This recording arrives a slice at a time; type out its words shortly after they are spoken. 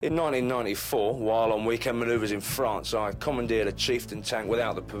In 1994, while on weekend manoeuvres in France, I commandeered a Chieftain tank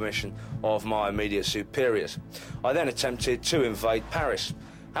without the permission of my immediate superiors. I then attempted to invade Paris.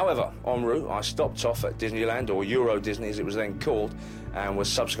 However, en route, I stopped off at Disneyland, or Euro Disney as it was then called, and was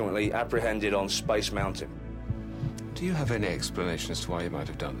subsequently apprehended on Space Mountain. Do you have any explanation as to why you might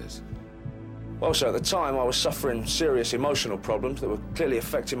have done this? Well, sir, at the time I was suffering serious emotional problems that were clearly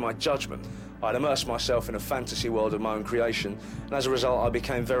affecting my judgment. I'd immersed myself in a fantasy world of my own creation, and as a result I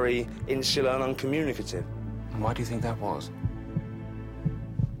became very insular and uncommunicative. And why do you think that was?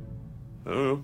 I don't know.